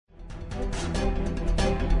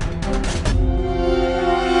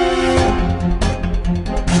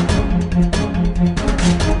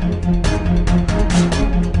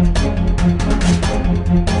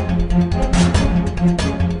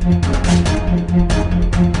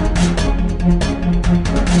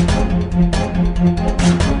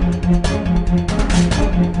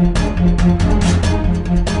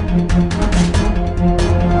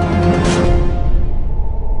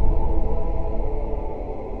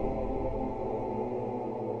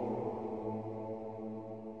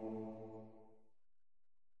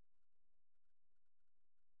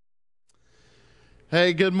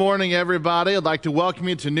Hey, good morning, everybody. I'd like to welcome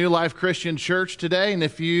you to New Life Christian Church today. And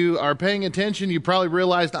if you are paying attention, you probably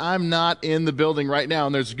realized I'm not in the building right now,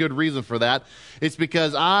 and there's a good reason for that. It's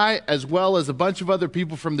because I, as well as a bunch of other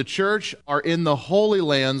people from the church, are in the Holy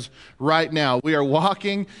Lands right now. We are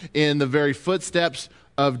walking in the very footsteps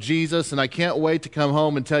of Jesus, and I can't wait to come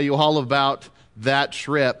home and tell you all about that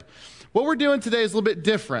trip. What we're doing today is a little bit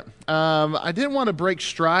different. I didn't want to break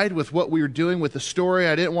stride with what we were doing with the story.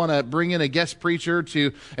 I didn't want to bring in a guest preacher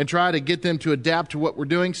and try to get them to adapt to what we're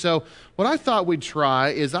doing. So what I thought we'd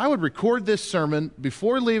try is I would record this sermon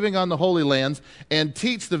before leaving on the Holy Lands and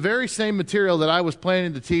teach the very same material that I was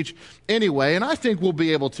planning to teach anyway. And I think we'll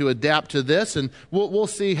be able to adapt to this, and we'll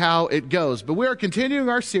see how it goes. But we are continuing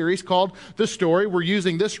our series called The Story. We're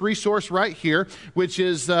using this resource right here, which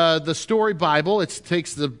is the Story Bible. It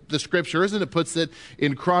takes the scriptures and it puts it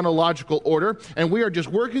in chronological order. And we are just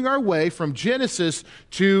working our way from Genesis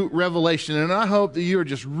to Revelation. And I hope that you are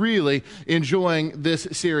just really enjoying this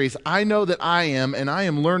series. I know that I am, and I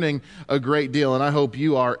am learning a great deal, and I hope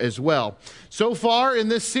you are as well. So far in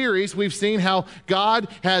this series, we've seen how God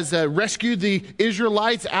has rescued the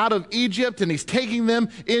Israelites out of Egypt, and he's taking them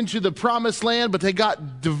into the promised land, but they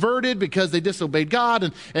got diverted because they disobeyed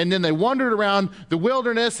God, and then they wandered around the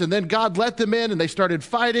wilderness, and then God let them in, and they started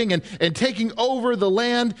fighting and taking over the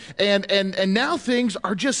land, and now things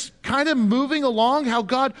are just kind of moving along how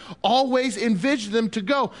God always envisioned them to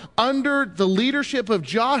go. Under the leadership of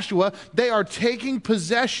Joshua, they are taking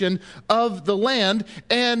possession of the land,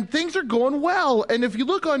 and things are going well. And if you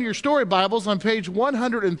look on your story Bibles on page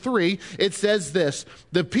 103, it says this: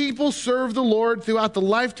 the people served the Lord throughout the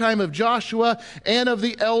lifetime of Joshua and of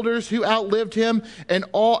the elders who outlived him, and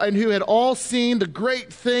who had all seen the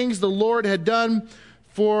great things the Lord had done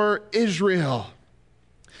for Israel.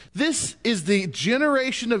 This is the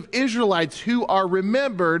generation of Israelites who are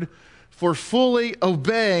remembered for fully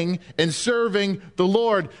obeying and serving the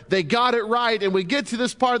Lord. They got it right, and we get to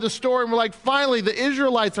this part of the story, and we're like, finally, the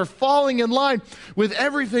Israelites are falling in line with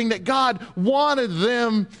everything that God wanted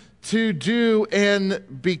them to do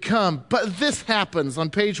and become. But this happens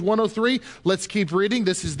on page 103. Let's keep reading.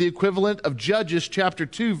 This is the equivalent of Judges chapter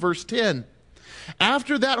 2, verse 10.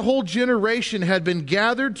 After that whole generation had been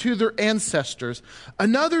gathered to their ancestors,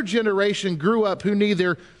 another generation grew up who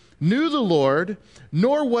neither knew the Lord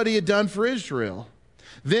nor what he had done for Israel.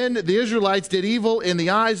 Then the Israelites did evil in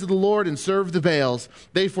the eyes of the Lord and served the Baals.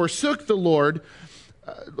 They forsook the Lord,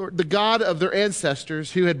 the God of their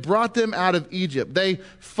ancestors, who had brought them out of Egypt. They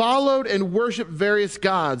followed and worshiped various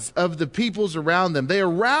gods of the peoples around them. They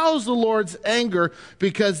aroused the Lord's anger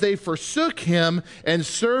because they forsook him and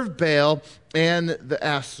served Baal and the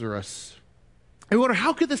Asherahs. I wonder,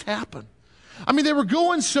 how could this happen? I mean, they were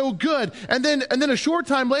going so good, and then a short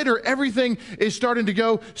time later, everything is starting to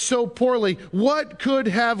go so poorly. What could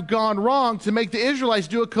have gone wrong to make the Israelites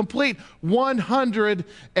do a complete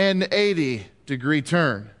 180-degree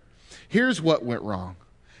turn? Here's what went wrong.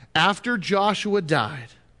 After Joshua died,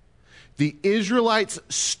 the Israelites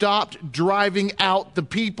stopped driving out the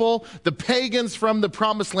people, the pagans from the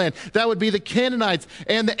promised land. That would be the Canaanites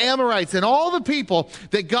and the Amorites and all the people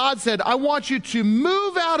that God said, I want you to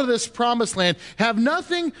move out of this promised land, have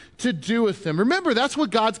nothing to do with them. Remember, that's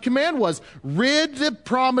what God's command was. Rid the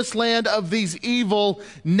promised land of these evil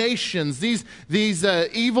nations. These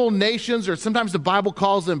evil nations, or sometimes the Bible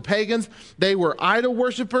calls them pagans, they were idol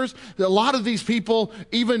worshipers. A lot of these people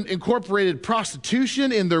even incorporated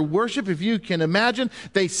prostitution in their worship. If you can imagine,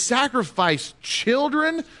 they sacrificed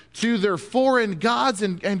children to their foreign gods,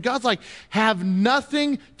 and God's like, have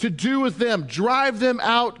nothing to do with them. Drive them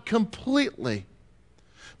out completely.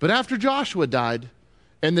 But after Joshua died,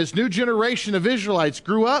 and this new generation of Israelites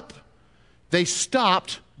grew up, they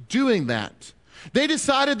stopped doing that. They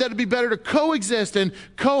decided that it'd be better to coexist and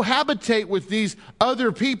cohabitate with these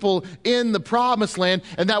other people in the promised land,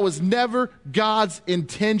 and that was never God's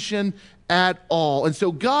intention at all. And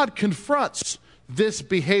so God confronts this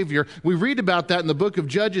behavior. We read about that in the book of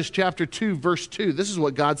Judges chapter 2, verse 2. This is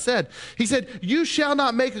what God said. He said, you shall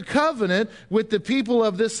not make a covenant with the people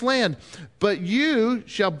of this land, but you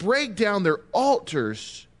shall break down their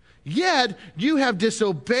altars. Yet you have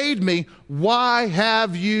disobeyed me. Why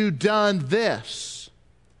have you done this?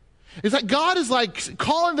 It's like God is like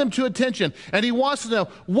calling them to attention, and he wants to know,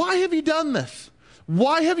 why have you done this?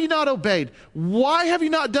 Why have you not obeyed? Why have you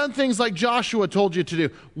not done things like Joshua told you to do?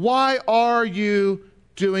 Why are you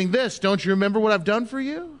doing this? Don't you remember what I've done for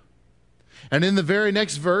you? And in the very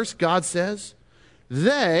next verse, God says,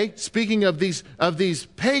 they, speaking of these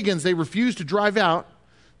pagans they refuse to drive out,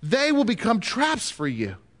 they will become traps for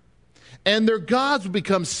you, and their gods will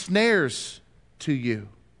become snares to you.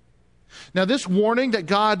 Now, this warning that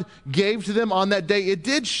God gave to them on that day, it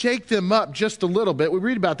did shake them up just a little bit. We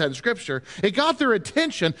read about that in Scripture. It got their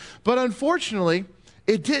attention, but unfortunately,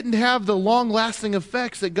 it didn't have the long-lasting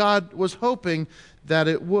effects that God was hoping that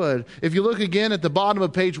it would. If you look again at the bottom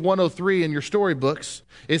of page 103 in your storybooks,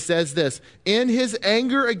 it says this: "In his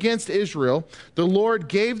anger against Israel, the Lord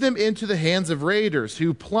gave them into the hands of raiders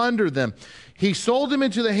who plundered them. He sold them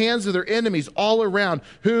into the hands of their enemies all around,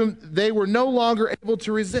 whom they were no longer able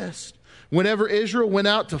to resist. Whenever Israel went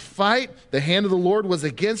out to fight, the hand of the Lord was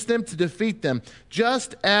against them to defeat them.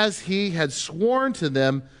 Just as he had sworn to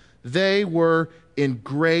them, they were in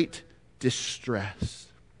great distress."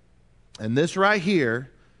 And this right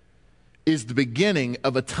here is the beginning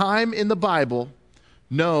of a time in the Bible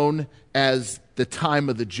known as the time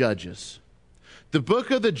of the Judges. The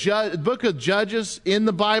book of Judges in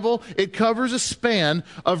the Bible, it covers a span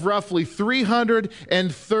of roughly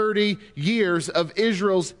 330 years of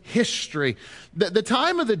Israel's history. The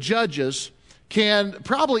time of the Judges can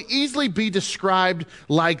probably easily be described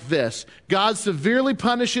like this: God severely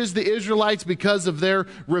punishes the Israelites because of their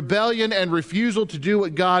rebellion and refusal to do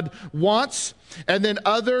what God wants. And then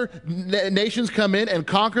other nations come in and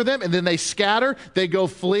conquer them, and then they scatter, they go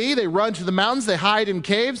flee, they run to the mountains, they hide in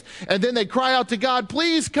caves, and then they cry out to God,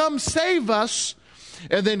 "Please come save us."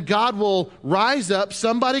 And then God will rise up,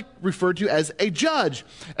 somebody referred to as a judge.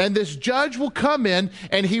 And this judge will come in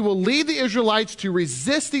and he will lead the Israelites to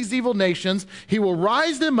resist these evil nations. He will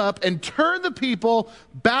rise them up and turn the people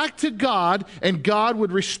back to God, and God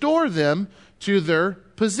would restore them to their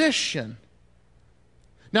position.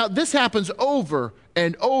 Now, this happens over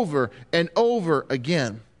and over and over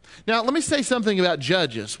again. Now, let me say something about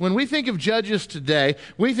judges. When we think of judges today,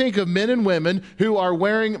 we think of men and women who are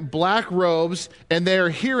wearing black robes and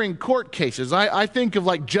they're hearing court cases. I think of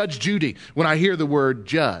like Judge Judy when I hear the word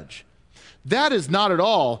judge. That is not at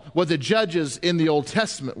all what the judges in the Old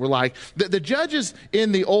Testament were like. The judges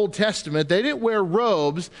in the Old Testament, they didn't wear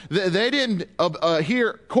robes. They didn't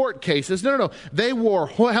hear court cases. No. They wore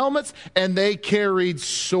helmets and they carried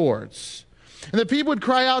swords. And the people would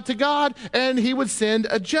cry out to God, and he would send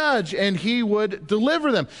a judge, and he would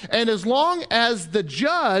deliver them. And as long as the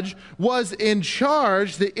judge was in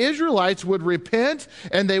charge, the Israelites would repent,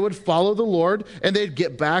 and they would follow the Lord, and they'd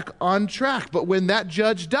get back on track. But when that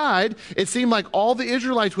judge died, it seemed like all the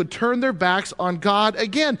Israelites would turn their backs on God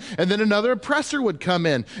again. And then another oppressor would come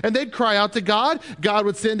in, and they'd cry out to God. God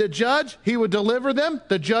would send a judge. He would deliver them.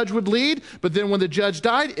 The judge would lead. But then when the judge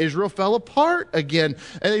died, Israel fell apart again.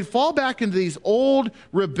 And they'd fall back into these old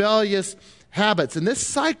rebellious habits. And this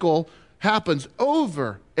cycle happens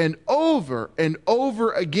over and over and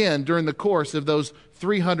over again during the course of those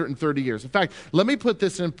 330 years. In fact, let me put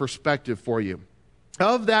this in perspective for you.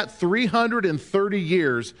 Of that 330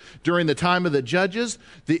 years during the time of the Judges,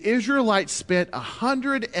 the Israelites spent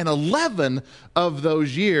 111 of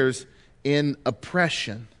those years in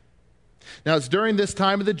oppression. Now, it's during this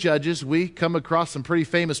time of the Judges we come across some pretty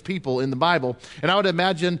famous people in the Bible. And I would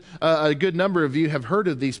imagine a good number of you have heard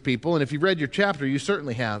of these people. And if you've read your chapter, you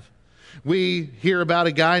certainly have. We hear about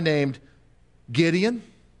a guy named Gideon.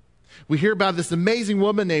 We hear about this amazing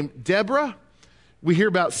woman named Deborah. We hear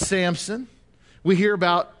about Samson. We hear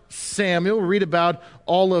about Samuel. We read about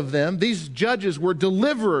all of them. These judges were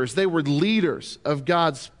deliverers. They were leaders of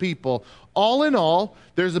God's people. All in all,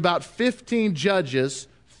 there's about 15 judges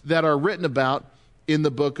that are written about in the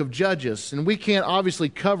book of Judges. And we can't obviously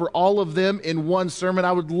cover all of them in one sermon.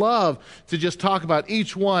 I would love to just talk about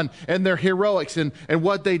each one and their heroics and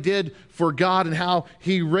what they did for God and how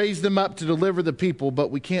he raised them up to deliver the people, but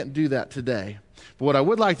we can't do that today. But what I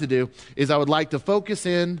would like to do is I would like to focus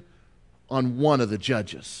in on one of the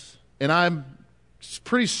judges. And I'm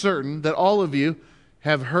pretty certain that all of you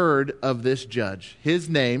have heard of this judge. His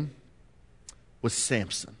name was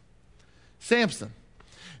Samson. Samson.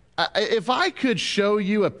 If I could show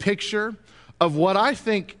you a picture of what I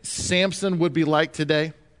think Samson would be like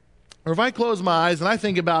today, or if I close my eyes and I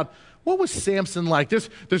think about what was Samson like,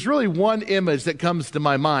 there's really one image that comes to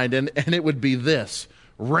my mind, and it would be this: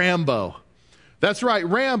 Rambo. That's right,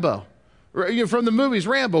 Rambo. From the movies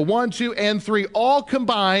Rambo 1, 2, and 3, all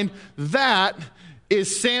combined, that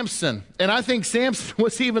is Samson. And I think Samson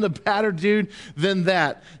was even a badder dude than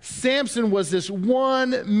that. Samson was this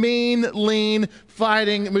one mean, lean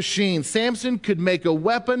fighting machine. Samson could make a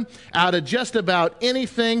weapon out of just about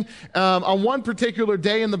anything. On one particular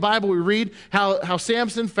day in the Bible, we read how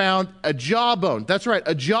Samson found a jawbone. That's right,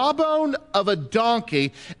 a jawbone of a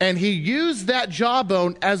donkey, and he used that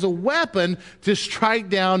jawbone as a weapon to strike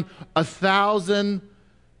down 1,000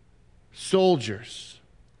 soldiers.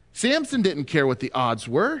 Samson didn't care what the odds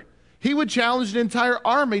were. He would challenge an entire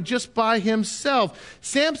army just by himself.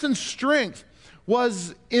 Samson's strength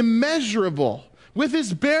was immeasurable. With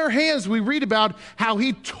his bare hands, we read about how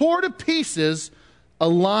he tore to pieces a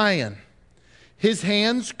lion. His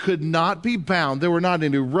hands could not be bound. There were not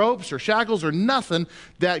any ropes or shackles or nothing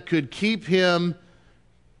that could keep him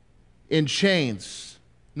in chains.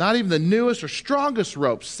 Not even the newest or strongest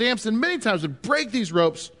ropes. Samson many times would break these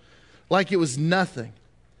ropes like it was nothing.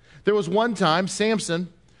 There was one time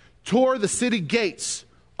Samson tore the city gates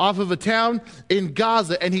off of a town in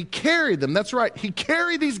Gaza, and he carried them. That's right. He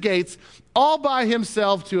carried these gates all by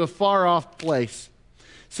himself to a far-off place.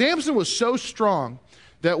 Samson was so strong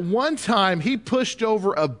that one time he pushed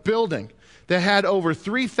over a building that had over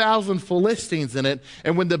 3,000 Philistines in it,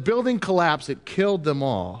 and when the building collapsed, it killed them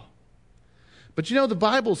all. But you know, the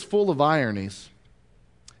Bible's full of ironies.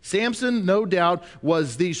 Samson, no doubt,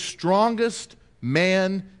 was the strongest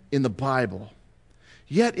man in the Bible.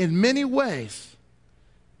 Yet, in many ways,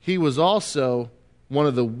 he was also one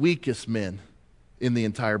of the weakest men in the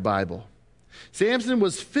entire Bible. Samson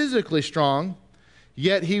was physically strong,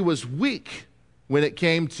 yet he was weak when it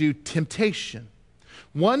came to temptation.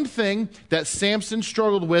 One thing that Samson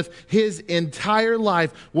struggled with his entire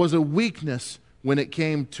life was a weakness when it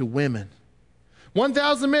came to women.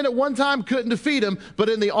 1,000 men at one time couldn't defeat him, but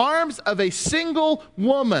in the arms of a single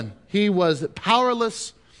woman, he was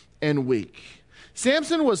powerless and weak.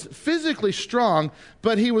 Samson was physically strong,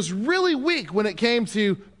 but he was really weak when it came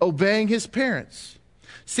to obeying his parents.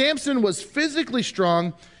 Samson was physically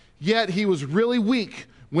strong, yet he was really weak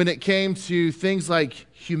when it came to things like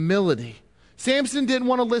humility. Samson didn't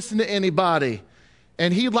want to listen to anybody,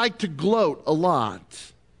 and he liked to gloat a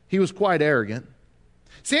lot. He was quite arrogant.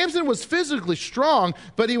 Samson was physically strong,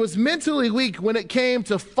 but he was mentally weak when it came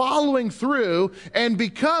to following through and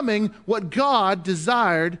becoming what God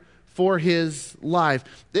desired for his life.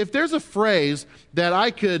 If there's a phrase that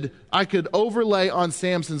I could overlay on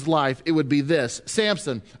Samson's life, it would be this: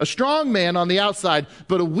 Samson, a strong man on the outside,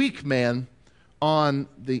 but a weak man on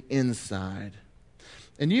the inside.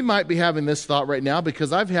 And you might be having this thought right now,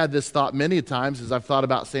 because I've had this thought many times as I've thought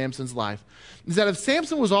about Samson's life, is that if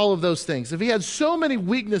Samson was all of those things, if he had so many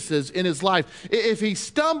weaknesses in his life, if he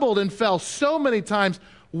stumbled and fell so many times,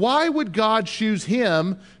 why would God choose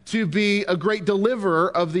him to be a great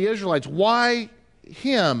deliverer of the Israelites? Why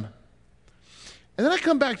him? And then I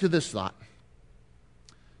come back to this thought.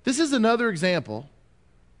 This is another example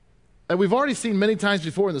that we've already seen many times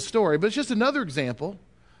before in the story, but it's just another example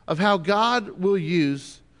of how God will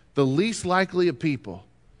use the least likely of people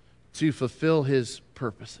to fulfill his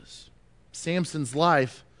purposes. Samson's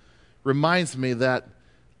life reminds me that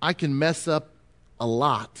I can mess up a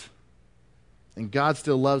lot, and God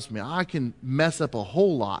still loves me. I can mess up a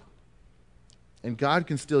whole lot, and God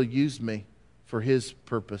can still use me for his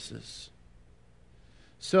purposes.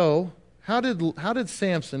 So, how did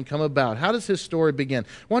Samson come about? How does his story begin?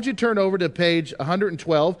 Why don't you turn over to page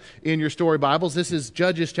 112 in your story Bibles. This is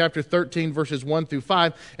Judges chapter 13, verses 1 through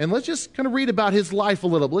 5. And let's just kind of read about his life a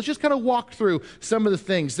little bit. Let's just kind of walk through some of the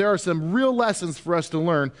things. There are some real lessons for us to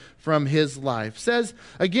learn from his life. It says,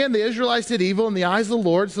 again, the Israelites did evil in the eyes of the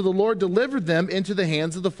Lord, so the Lord delivered them into the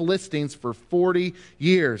hands of the Philistines for 40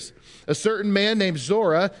 years. A certain man named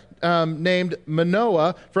Zorah, named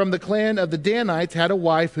Manoah from the clan of the Danites, had a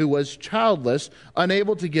wife who was childless,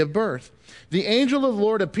 unable to give birth. The angel of the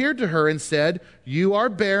Lord appeared to her and said, "You are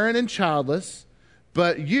barren and childless,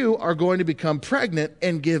 but you are going to become pregnant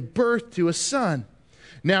and give birth to a son.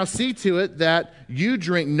 Now see to it that you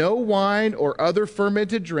drink no wine or other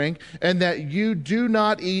fermented drink, and that you do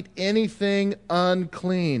not eat anything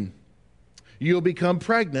unclean. You'll become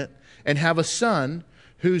pregnant and have a son,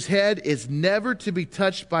 whose head is never to be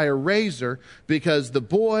touched by a razor, because the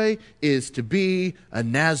boy is to be a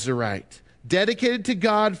Nazirite, dedicated to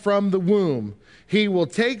God from the womb. He will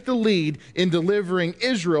take the lead in delivering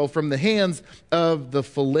Israel from the hands of the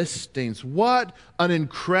Philistines." What an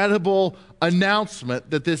incredible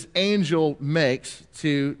announcement that this angel makes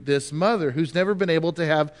to this mother who's never been able to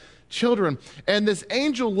have children. And this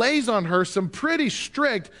angel lays on her some pretty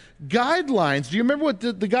strict guidelines. Do you remember what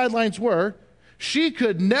the guidelines were? She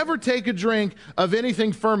could never take a drink of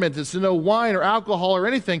anything fermented, so no wine or alcohol or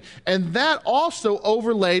anything. And that also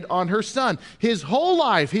overlaid on her son. His whole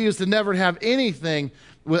life, he was to never have anything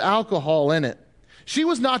with alcohol in it. She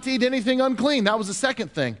was not to eat anything unclean. That was the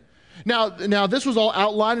second thing. Now, this was all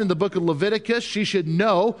outlined in the book of Leviticus. She should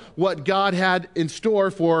know what God had in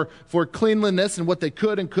store for cleanliness and what they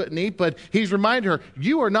could and couldn't eat. But he's reminding her,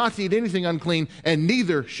 you are not to eat anything unclean, and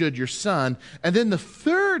neither should your son. And then the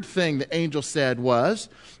third thing the angel said was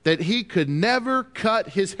that he could never cut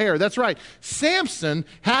his hair. That's right. Samson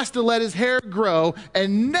has to let his hair grow,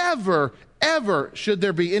 and never, ever should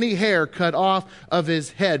there be any hair cut off of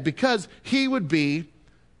his head, because he would be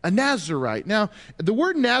a Nazirite. Now, the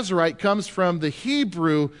word Nazirite comes from the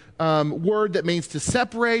Hebrew word that means to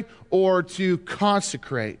separate or to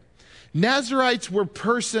consecrate. Nazirites were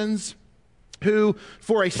persons who,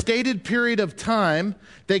 for a stated period of time,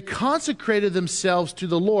 they consecrated themselves to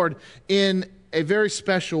the Lord in a very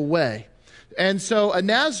special way. And so a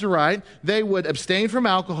Nazirite, they would abstain from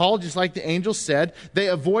alcohol, just like the angel said. They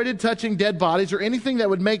avoided touching dead bodies or anything that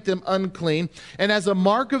would make them unclean. And as a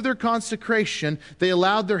mark of their consecration, they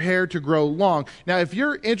allowed their hair to grow long. Now, if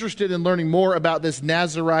you're interested in learning more about this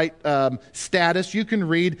Nazirite status, you can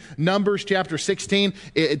read Numbers chapter 16.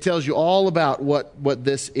 It tells you all about what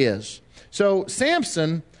this is. So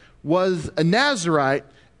Samson was a Nazirite,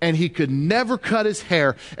 and he could never cut his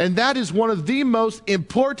hair. And that is one of the most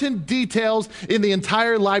important details in the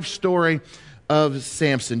entire life story of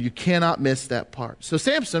Samson. You cannot miss that part. So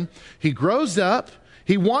Samson, he grows up,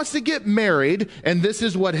 he wants to get married, and this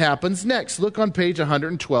is what happens next. Look on page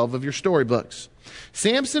 112 of your storybooks.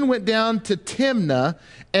 Samson went down to Timnah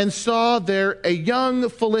and saw there a young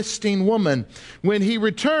Philistine woman. When he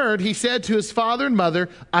returned, he said to his father and mother,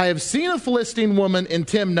 I have seen a Philistine woman in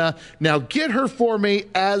Timnah. Now get her for me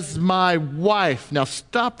as my wife. Now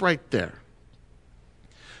stop right there.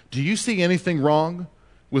 Do you see anything wrong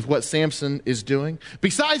with what Samson is doing?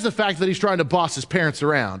 Besides the fact that he's trying to boss his parents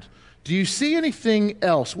around, do you see anything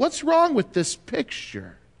else? What's wrong with this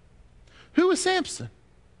picture? Who is Samson?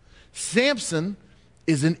 Samson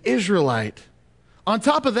is an Israelite. On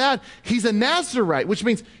top of that, he's a Nazirite, which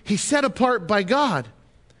means he's set apart by God.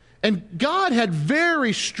 And God had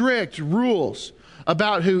very strict rules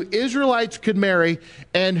about who Israelites could marry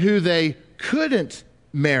and who they couldn't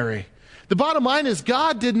marry. The bottom line is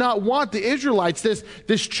God did not want the Israelites,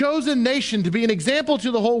 this chosen nation, to be an example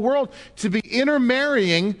to the whole world, to be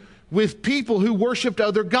intermarrying with people who worshiped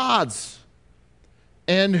other gods.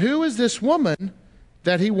 And who is this woman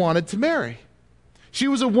that he wanted to marry? She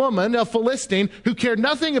was a woman, a Philistine, who cared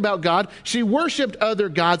nothing about God. She worshiped other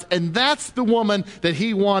gods, and that's the woman that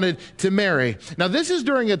he wanted to marry. Now, this is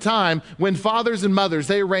during a time when fathers and mothers,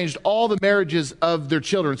 they arranged all the marriages of their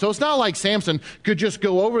children. So it's not like Samson could just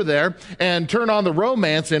go over there and turn on the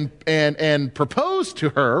romance and propose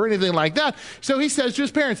to her or anything like that. So he says to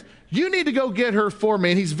his parents, you need to go get her for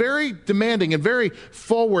me. And he's very demanding and very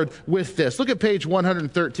forward with this. Look at page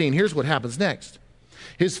 113. Here's what happens next.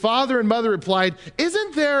 His father and mother replied,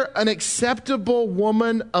 isn't there an acceptable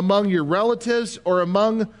woman among your relatives or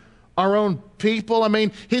among our own people? I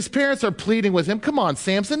mean, his parents are pleading with him. Come on,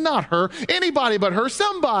 Samson, not her. Anybody but her.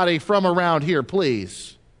 Somebody from around here,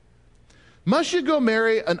 please. Must you go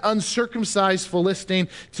marry an uncircumcised Philistine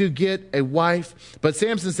to get a wife? But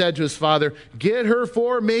Samson said to his father, get her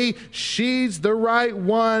for me. She's the right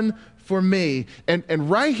one for me. And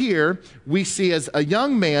right here, we see as a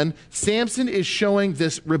young man, Samson is showing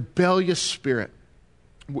this rebellious spirit.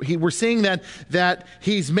 We're seeing that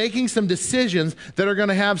he's making some decisions that are going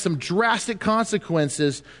to have some drastic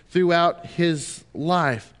consequences throughout his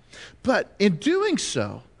life. But in doing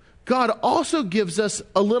so, God also gives us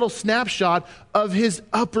a little snapshot of his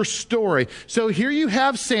upper story. So here you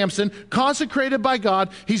have Samson, consecrated by God.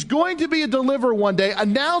 He's going to be a deliverer one day,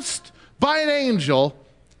 announced by an angel.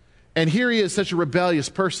 And here he is, such a rebellious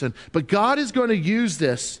person. But God is going to use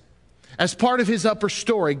this as part of his upper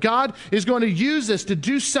story. God is going to use this to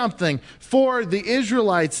do something for the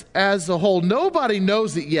Israelites as a whole. Nobody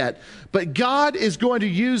knows it yet, but God is going to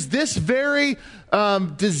use this very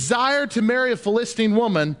desire to marry a Philistine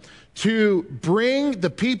woman to bring the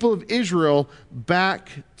people of Israel back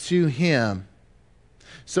to him.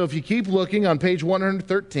 So if you keep looking on page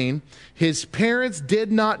 113, his parents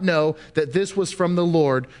did not know that this was from the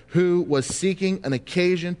Lord, who was seeking an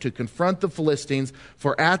occasion to confront the Philistines,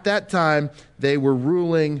 for at that time they were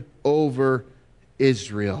ruling over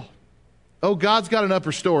Israel. Oh, God's got an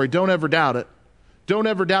upper story. Don't ever doubt it. Don't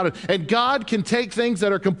ever doubt it. And God can take things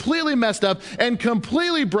that are completely messed up and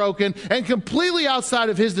completely broken and completely outside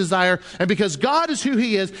of his desire. And because God is who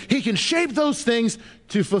he is, he can shape those things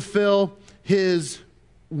to fulfill his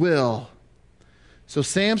will. So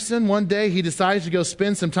Samson, one day, he decides to go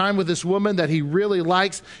spend some time with this woman that he really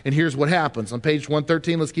likes, and here's what happens. On page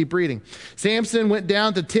 113, let's keep reading. Samson went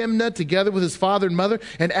down to Timnah together with his father and mother,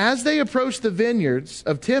 and as they approached the vineyards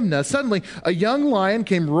of Timnah, suddenly a young lion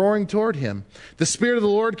came roaring toward him. The Spirit of the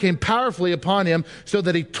Lord came powerfully upon him, so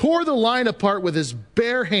that he tore the lion apart with his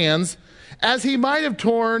bare hands, as he might have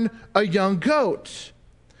torn a young goat.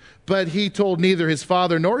 But he told neither his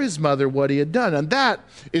father nor his mother what he had done. And that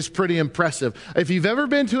is pretty impressive. If you've ever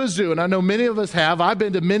been to a zoo, and I know many of us have, I've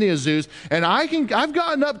been to many a zoos, and I've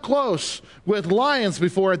gotten up close with lions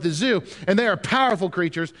before at the zoo, and they are powerful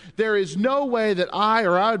creatures. There is no way that I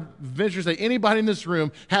would venture to say anybody in this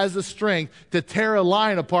room has the strength to tear a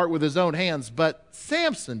lion apart with his own hands. But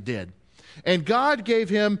Samson did. And God gave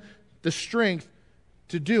him the strength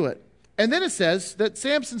to do it. And then it says that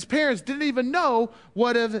Samson's parents didn't even know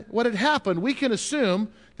what had happened. We can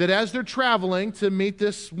assume that as they're traveling to meet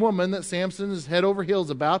this woman that Samson is head over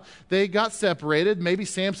heels about, they got separated. Maybe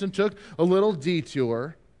Samson took a little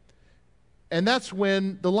detour. And that's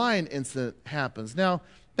when the lion incident happens. Now,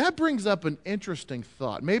 that brings up an interesting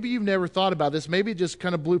thought. Maybe you've never thought about this. Maybe it just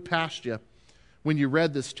kind of blew past you when you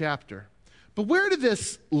read this chapter. But where did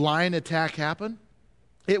this lion attack happen?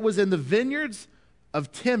 It was in the vineyards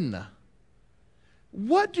of Timnah.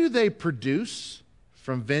 What do they produce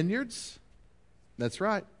from vineyards? That's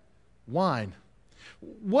right, wine.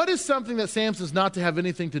 What is something that Samson's not to have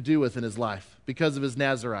anything to do with in his life because of his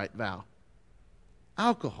Nazirite vow?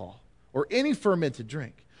 Alcohol or any fermented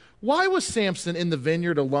drink. Why was Samson in the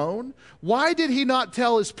vineyard alone? Why did he not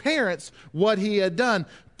tell his parents what he had done?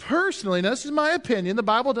 Personally, now this is my opinion, the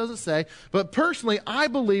Bible doesn't say, but personally, I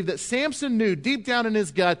believe that Samson knew deep down in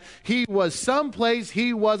his gut he was someplace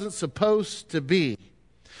he wasn't supposed to be.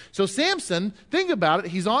 So Samson, think about it,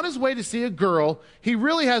 he's on his way to see a girl he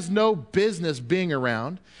really has no business being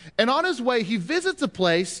around, and on his way he visits a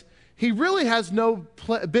place he really has no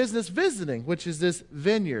business visiting, which is this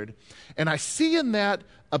vineyard. And I see in that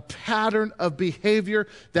a pattern of behavior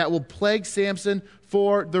that will plague Samson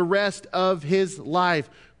for the rest of his life.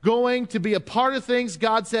 Going to be a part of things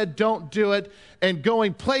God said don't do it, and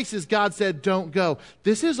going places God said don't go.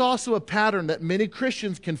 This is also a pattern that many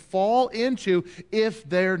Christians can fall into if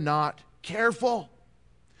they're not careful.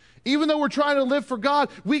 Even though we're trying to live for God,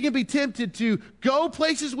 we can be tempted to go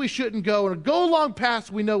places we shouldn't go and go along paths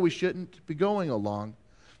we know we shouldn't be going along.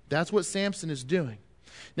 That's what Samson is doing.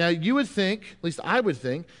 Now, you would think, at least I would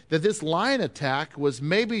think, that this lion attack was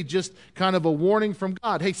maybe just kind of a warning from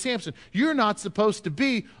God. Hey, Samson, you're not supposed to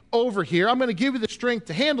be over here. I'm going to give you the strength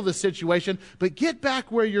to handle this situation, but get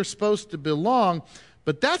back where you're supposed to belong.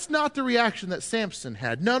 But that's not the reaction that Samson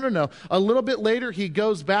had. No. A little bit later, he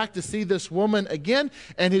goes back to see this woman again,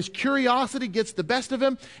 and his curiosity gets the best of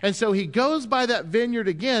him. And so he goes by that vineyard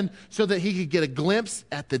again so that he could get a glimpse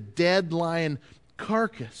at the dead lion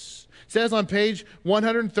carcass. It says on page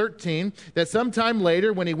 113 that sometime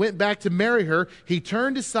later, when he went back to marry her, he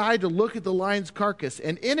turned aside to look at the lion's carcass,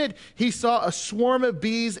 and in it he saw a swarm of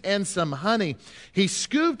bees and some honey. He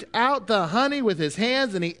scooped out the honey with his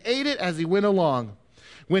hands, and he ate it as he went along.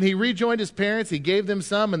 When he rejoined his parents, he gave them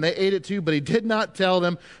some, and they ate it too, but he did not tell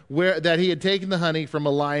them that he had taken the honey from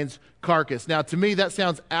a lion's carcass. Now, to me, that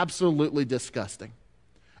sounds absolutely disgusting.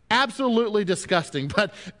 Absolutely disgusting.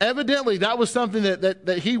 But evidently, that was something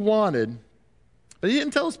that he wanted, but he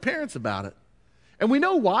didn't tell his parents about it. And we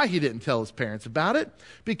know why he didn't tell his parents about it,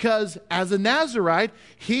 because as a Nazirite,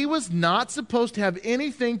 he was not supposed to have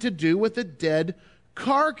anything to do with a dead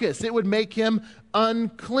carcass. It would make him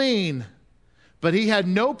unclean. But he had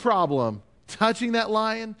no problem touching that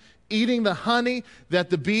lion, eating the honey that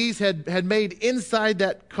the bees had made inside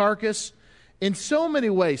that carcass. In so many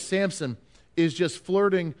ways, Samson is just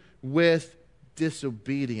flirting with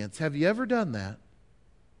disobedience. Have you ever done that?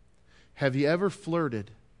 Have you ever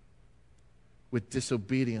flirted with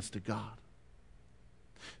disobedience to God?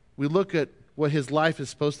 We look at what his life is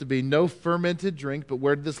supposed to be. No fermented drink, but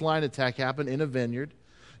where did this lion attack happen? In a vineyard.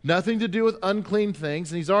 Nothing to do with unclean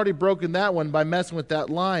things, and he's already broken that one by messing with that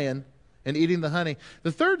lion and eating the honey.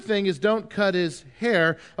 The third thing is don't cut his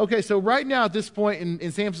hair. Okay, so right now at this point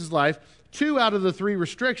in Samson's life, 2 out of the 3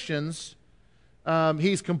 restrictions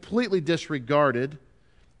he's completely disregarded.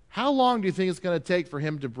 How long do you think it's going to take for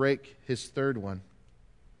him to break his third one?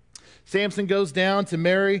 Samson goes down to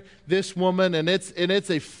marry this woman, and it's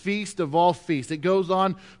a feast of all feasts. It goes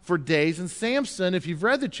on for days. And Samson, if you've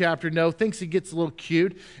read the chapter, thinks he gets a little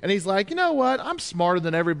cute. And he's like, you know what? I'm smarter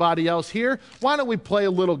than everybody else here. Why don't we play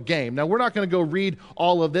a little game? Now, we're not going to go read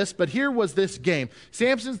all of this, but here was this game.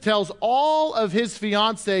 Samson tells all of his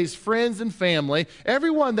fiance's friends and family,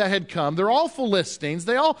 everyone that had come, they're all Philistines.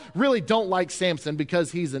 They all really don't like Samson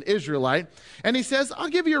because he's an Israelite. And he says, I'll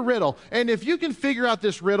give you a riddle. And if you can figure out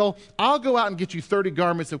this riddle, I'll go out and get you 30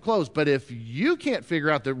 garments of clothes. But if you can't figure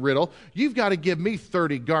out the riddle, you've got to give me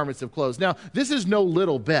 30 garments of clothes. Now, this is no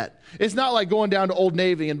little bet. It's not like going down to Old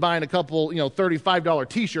Navy and buying a couple, $35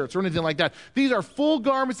 t-shirts or anything like that. These are full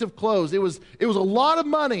garments of clothes. It was a lot of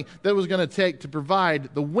money that it was going to take to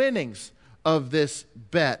provide the winnings of this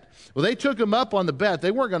bet. Well, they took him up on the bet. They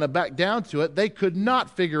weren't going to back down to it. They could not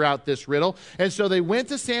figure out this riddle. And so they went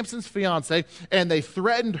to Samson's fiance and they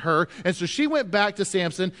threatened her. And so she went back to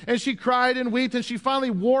Samson and she cried and wept and she finally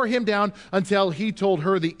wore him down until he told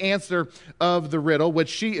her the answer of the riddle, which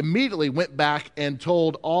she immediately went back and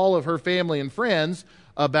told all of her family and friends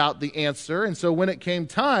about the answer. And so when it came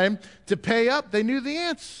time to pay up, they knew the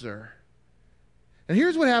answer. And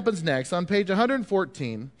here's what happens next on page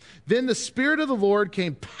 114. Then the Spirit of the Lord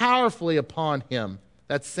came powerfully upon him.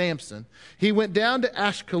 That's Samson. He went down to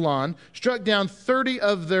Ashkelon, struck down 30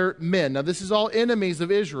 of their men. Now, this is all enemies of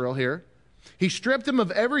Israel here. He stripped them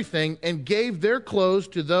of everything and gave their clothes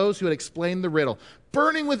to those who had explained the riddle.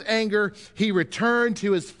 Burning with anger, he returned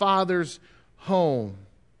to his father's home.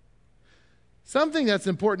 Something that's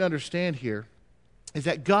important to understand here is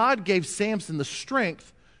that God gave Samson the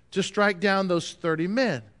strength to strike down those 30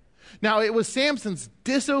 men. Now, it was Samson's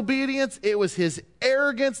disobedience, it was his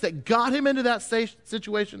arrogance that got him into that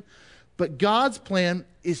situation, but God's plan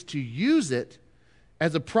is to use it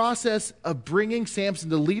as a process of bringing Samson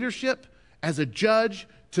to leadership, as a judge,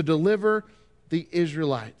 to deliver the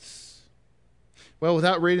Israelites. Well,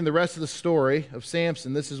 without reading the rest of the story of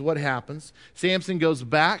Samson, this is what happens. Samson goes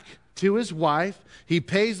back to his wife. He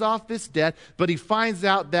pays off this debt, but he finds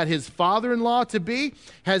out that his father-in-law-to-be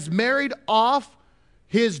has married off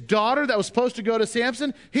his daughter that was supposed to go to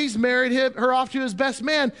Samson. He's married her off to his best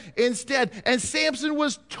man instead. And Samson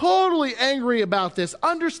was totally angry about this,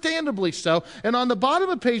 understandably so. And on the bottom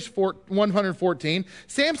of page 114,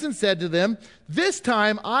 Samson said to them, "This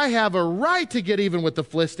time I have a right to get even with the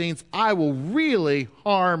Philistines. I will really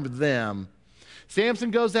harm them."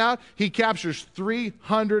 Samson goes out, he captures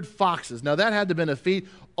 300 foxes. Now that had to have been a feat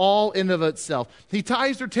all in of itself. He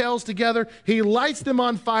ties their tails together, he lights them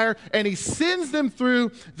on fire, and he sends them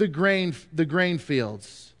through the grain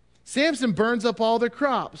fields. Samson burns up all their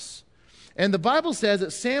crops. And the Bible says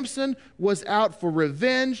that Samson was out for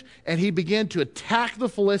revenge, and he began to attack the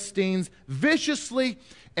Philistines viciously,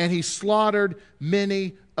 and he slaughtered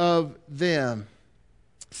many of them.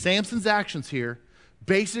 Samson's actions here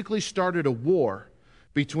basically started a war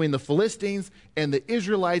between the Philistines and the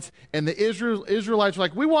Israelites, and the Israelites were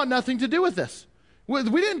like, we want nothing to do with this. We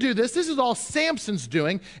didn't do this. This is all Samson's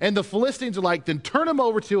doing. And the Philistines are like, then turn him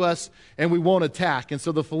over to us and we won't attack. And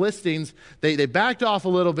so the Philistines, they backed off a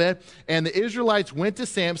little bit, and the Israelites went to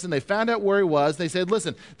Samson. They found out where he was. They said,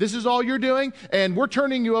 listen, this is all you're doing, and we're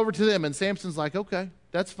turning you over to them. And Samson's like, okay,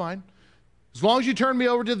 that's fine. As long as you turn me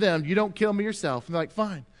over to them, you don't kill me yourself. And they're like,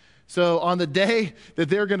 fine. So on the day that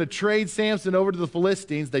they're going to trade Samson over to the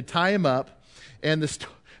Philistines, they tie him up. And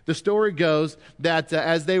the story goes that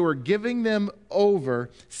as they were giving them over,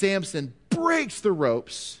 Samson breaks the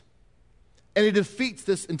ropes and he defeats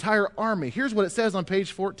this entire army. Here's what it says on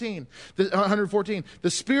page 114. The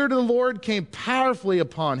Spirit of the Lord came powerfully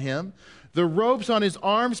upon him. The ropes on his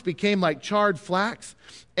arms became like charred flax,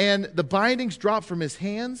 and the bindings dropped from his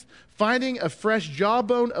hands. Finding a fresh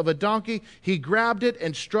jawbone of a donkey, he grabbed it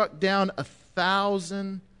and struck down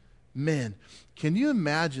 1,000 men. Can you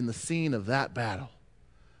imagine the scene of that battle?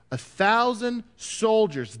 1,000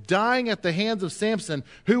 soldiers dying at the hands of Samson,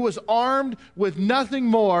 who was armed with nothing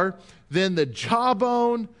more than the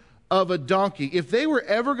jawbone of a donkey. If they were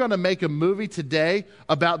ever going to make a movie today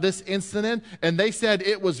about this incident, and they said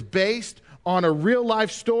it was based on a real life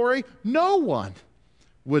story, no one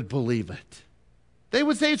would believe it. They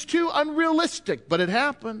would say it's too unrealistic, but it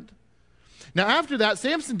happened. Now after that,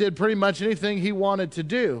 Samson did pretty much anything he wanted to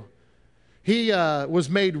do. He was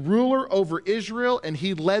made ruler over Israel, and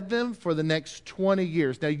he led them for the next 20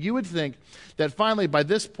 years. Now you would think that finally by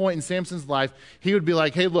this point in Samson's life, he would be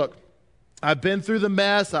like, hey, look, I've been through the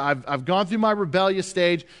mess. I've gone through my rebellious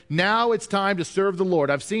stage. Now it's time to serve the Lord.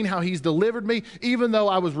 I've seen how he's delivered me, even though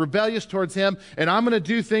I was rebellious towards him, and I'm going to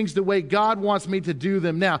do things the way God wants me to do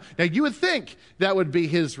them now. Now, you would think that would be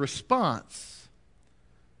his response.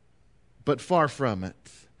 but far from it.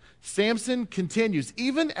 Samson continues,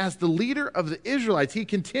 even as the leader of the Israelites, he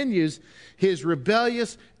continues his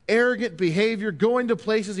rebellious, arrogant behavior, going to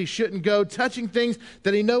places he shouldn't go, touching things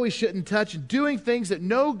that he knows he shouldn't touch, and doing things that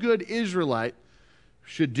no good Israelite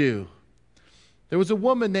should do. There was a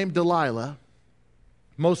woman named Delilah.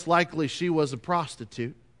 Most likely she was a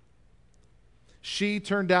prostitute. She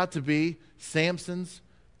turned out to be Samson's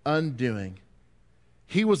undoing.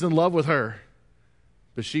 He was in love with her,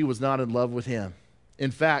 but she was not in love with him.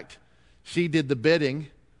 In fact, she did the bidding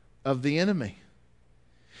of the enemy.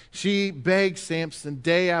 She begged Samson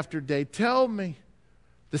day after day, tell me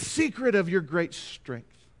the secret of your great strength.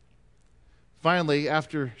 Finally,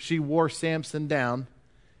 after she wore Samson down,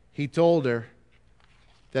 he told her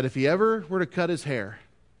that if he ever were to cut his hair,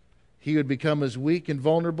 he would become as weak and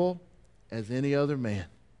vulnerable as any other man.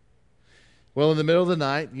 Well, in the middle of the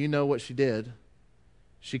night, you know what she did.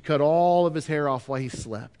 She cut all of his hair off while he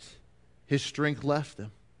slept. His strength left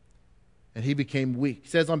him, and he became weak. It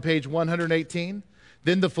says on page 118,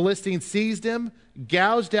 then the Philistines seized him,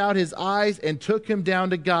 gouged out his eyes, and took him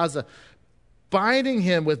down to Gaza. Binding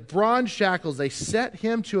him with bronze shackles, they set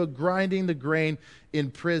him to a grinding the grain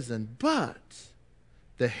in prison. But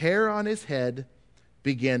the hair on his head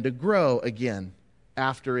began to grow again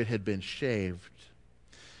after it had been shaved.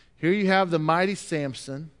 Here you have the mighty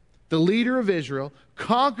Samson, the leader of Israel,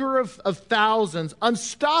 conqueror of thousands,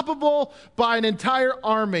 unstoppable by an entire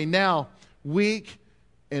army, now weak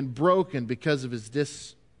and broken because of his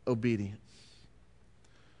disobedience.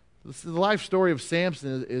 The life story of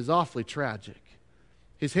Samson is awfully tragic.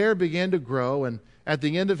 His hair began to grow, and at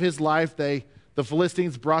the end of his life, the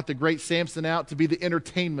Philistines brought the great Samson out to be the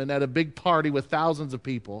entertainment at a big party with thousands of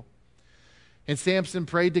people. And Samson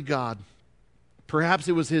prayed to God. Perhaps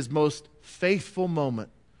it was his most faithful moment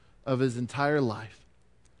of his entire life.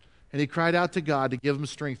 And he cried out to God to give him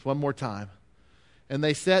strength one more time. And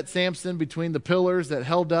they set Samson between the pillars that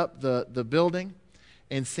held up the building.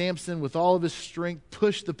 And Samson, with all of his strength,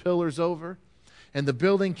 pushed the pillars over. And the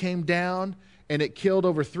building came down, and it killed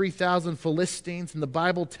over 3,000 Philistines. And the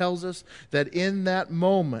Bible tells us that in that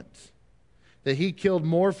moment, that he killed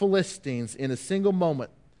more Philistines in a single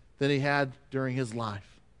moment than he had during his life.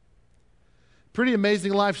 Pretty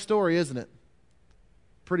amazing life story, isn't it?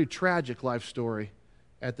 Pretty tragic life story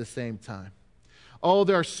at the same time. Oh,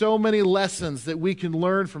 there are so many lessons that we can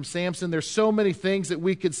learn from Samson. There's so many things that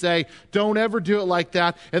we could say, don't ever do it like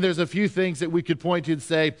that. And there's a few things that we could point to and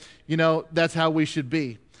say, that's how we should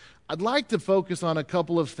be. I'd like to focus on a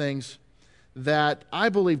couple of things that I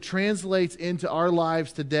believe translates into our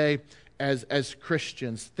lives today as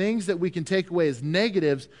Christians. Things that we can take away as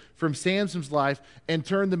negatives from Samson's life and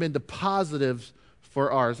turn them into positives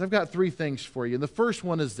for ours. I've got three things for you. And the first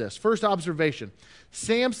one is this. First observation.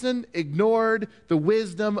 Samson ignored the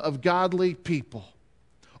wisdom of godly people.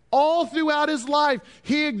 All throughout his life,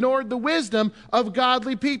 he ignored the wisdom of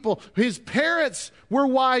godly people. His parents were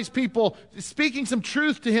wise people, speaking some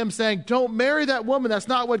truth to him, saying, don't marry that woman. That's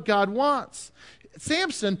not what God wants.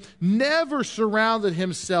 Samson never surrounded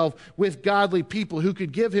himself with godly people who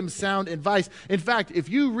could give him sound advice. In fact, if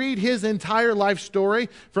you read his entire life story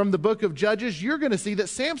from the book of Judges, you're going to see that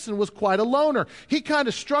Samson was quite a loner. He kind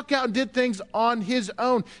of struck out and did things on his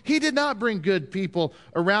own. He did not bring good people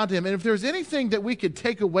around him. And if there's anything that we could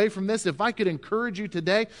take away from this, if I could encourage you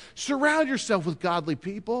today, surround yourself with godly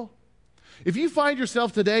people. If you find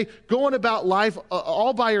yourself today going about life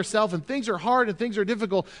all by yourself and things are hard and things are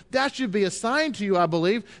difficult, that should be a sign to you, I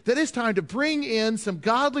believe, that it's time to bring in some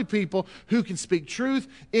godly people who can speak truth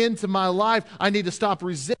into my life. I need to stop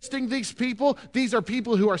resisting these people. These are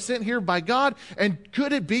people who are sent here by God. And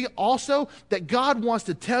could it be also that God wants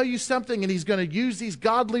to tell you something and he's going to use these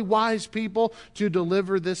godly, wise people to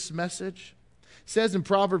deliver this message? It says in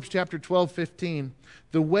Proverbs chapter 12:15,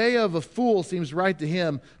 the way of a fool seems right to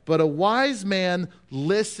him, but a wise man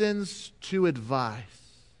listens to advice.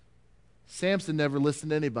 Samson never listened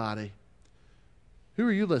to anybody. Who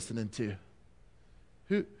are you listening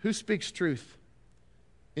to? Who speaks truth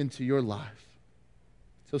into your life?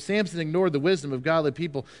 So Samson ignored the wisdom of godly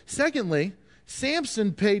people. Secondly,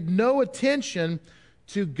 Samson paid no attention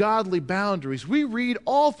to godly boundaries. We read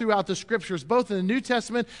all throughout the scriptures, both in the New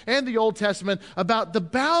Testament and the Old Testament, about the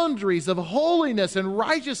boundaries of holiness and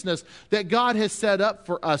righteousness that God has set up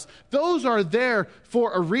for us. Those are there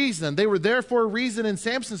for a reason. They were there for a reason in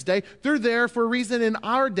Samson's day. They're there for a reason in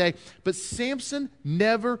our day. But Samson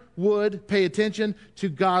never would pay attention to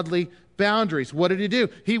godly boundaries. What did he do?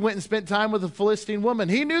 He went and spent time with a Philistine woman.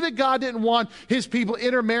 He knew that God didn't want his people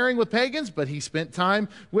intermarrying with pagans, but he spent time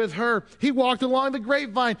with her. He walked along the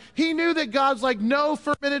grapevine. He knew that God's like, no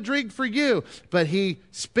fermented drink for you, but he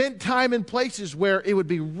spent time in places where it would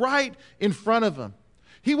be right in front of him.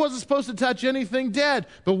 He wasn't supposed to touch anything dead,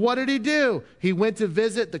 but what did he do? He went to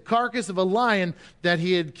visit the carcass of a lion that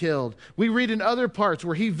he had killed. We read in other parts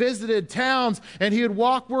where he visited towns and he would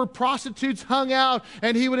walk where prostitutes hung out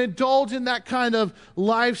and he would indulge in that kind of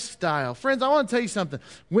lifestyle. Friends, I want to tell you something.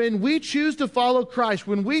 When we choose to follow Christ,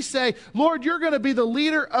 when we say, Lord, you're going to be the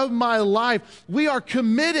leader of my life, we are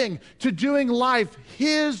committing to doing life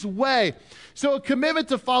his way. So a commitment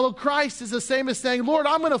to follow Christ is the same as saying, Lord,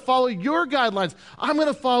 I'm going to follow your guidelines. I'm going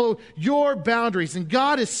to follow your boundaries. And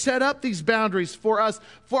God has set up these boundaries for us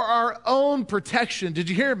for our own protection. Did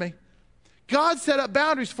you hear me? God set up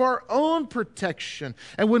boundaries for our own protection.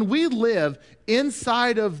 And when we live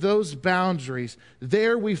inside of those boundaries,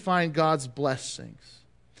 there we find God's blessings.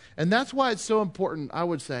 And that's why it's so important, I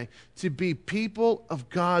would say, to be people of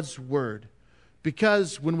God's word.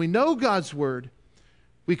 Because when we know God's word,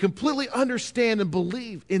 we completely understand and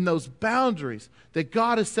believe in those boundaries that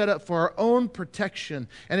God has set up for our own protection,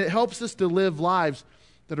 and it helps us to live lives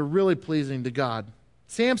that are really pleasing to God.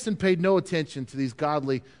 Samson paid no attention to these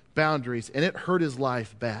godly boundaries, and it hurt his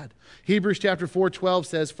life bad. Hebrews chapter 4:12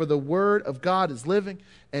 says, for the word of God is living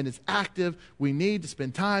and it's active. We need to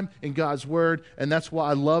spend time in God's word, and that's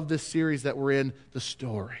why I love this series that we're in, The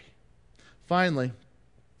Story. Finally,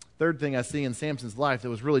 third thing I see in Samson's life that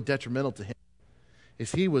was really detrimental to him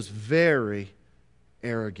is he was very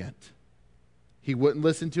arrogant. He wouldn't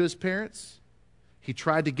listen to his parents. He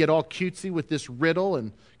tried to get all cutesy with this riddle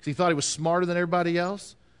and because he thought he was smarter than everybody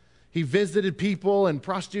else. He visited people and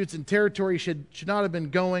prostitutes in territory he should not have been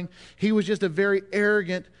going. He was just a very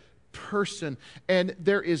arrogant person. And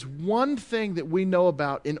there is one thing that we know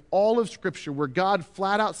about in all of Scripture where God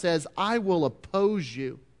flat out says, I will oppose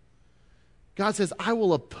you. God says, I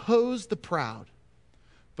will oppose the proud,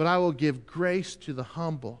 but I will give grace to the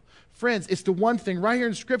humble. Friends, it's the one thing right here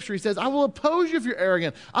in Scripture. He says, I will oppose you if you're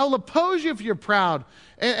arrogant. I will oppose you if you're proud.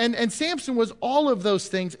 And Samson was all of those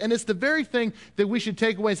things. And it's the very thing that we should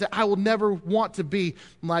take away and say, I will never want to be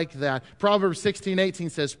like that. Proverbs 16:18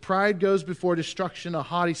 says, pride goes before destruction, a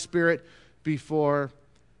haughty spirit before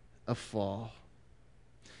a fall.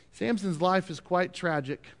 Samson's life is quite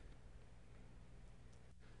tragic.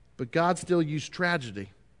 But God still used tragedy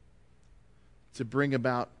to bring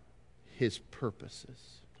about his purposes.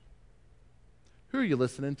 Who are you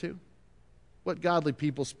listening to? What godly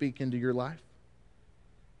people speak into your life?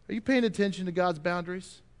 Are you paying attention to God's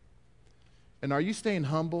boundaries? And are you staying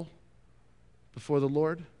humble before the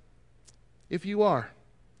Lord? If you are,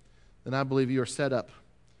 then I believe you are set up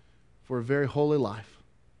for a very holy life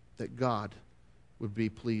that God would be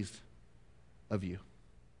pleased of you.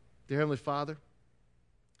 Dear Heavenly Father,